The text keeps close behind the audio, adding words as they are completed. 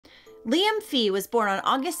Liam Fee was born on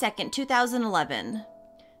August 2nd, 2011,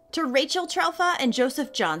 to Rachel Trelfa and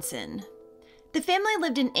Joseph Johnson. The family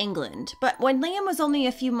lived in England, but when Liam was only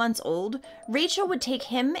a few months old, Rachel would take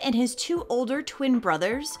him and his two older twin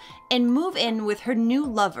brothers and move in with her new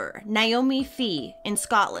lover, Naomi Fee, in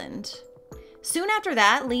Scotland. Soon after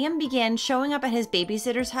that, Liam began showing up at his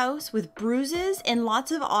babysitter's house with bruises and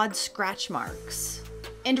lots of odd scratch marks.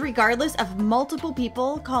 And regardless of multiple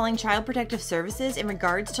people calling Child Protective Services in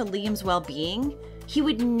regards to Liam's well-being, he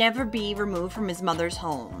would never be removed from his mother's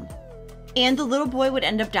home. And the little boy would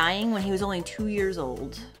end up dying when he was only 2 years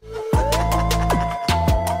old.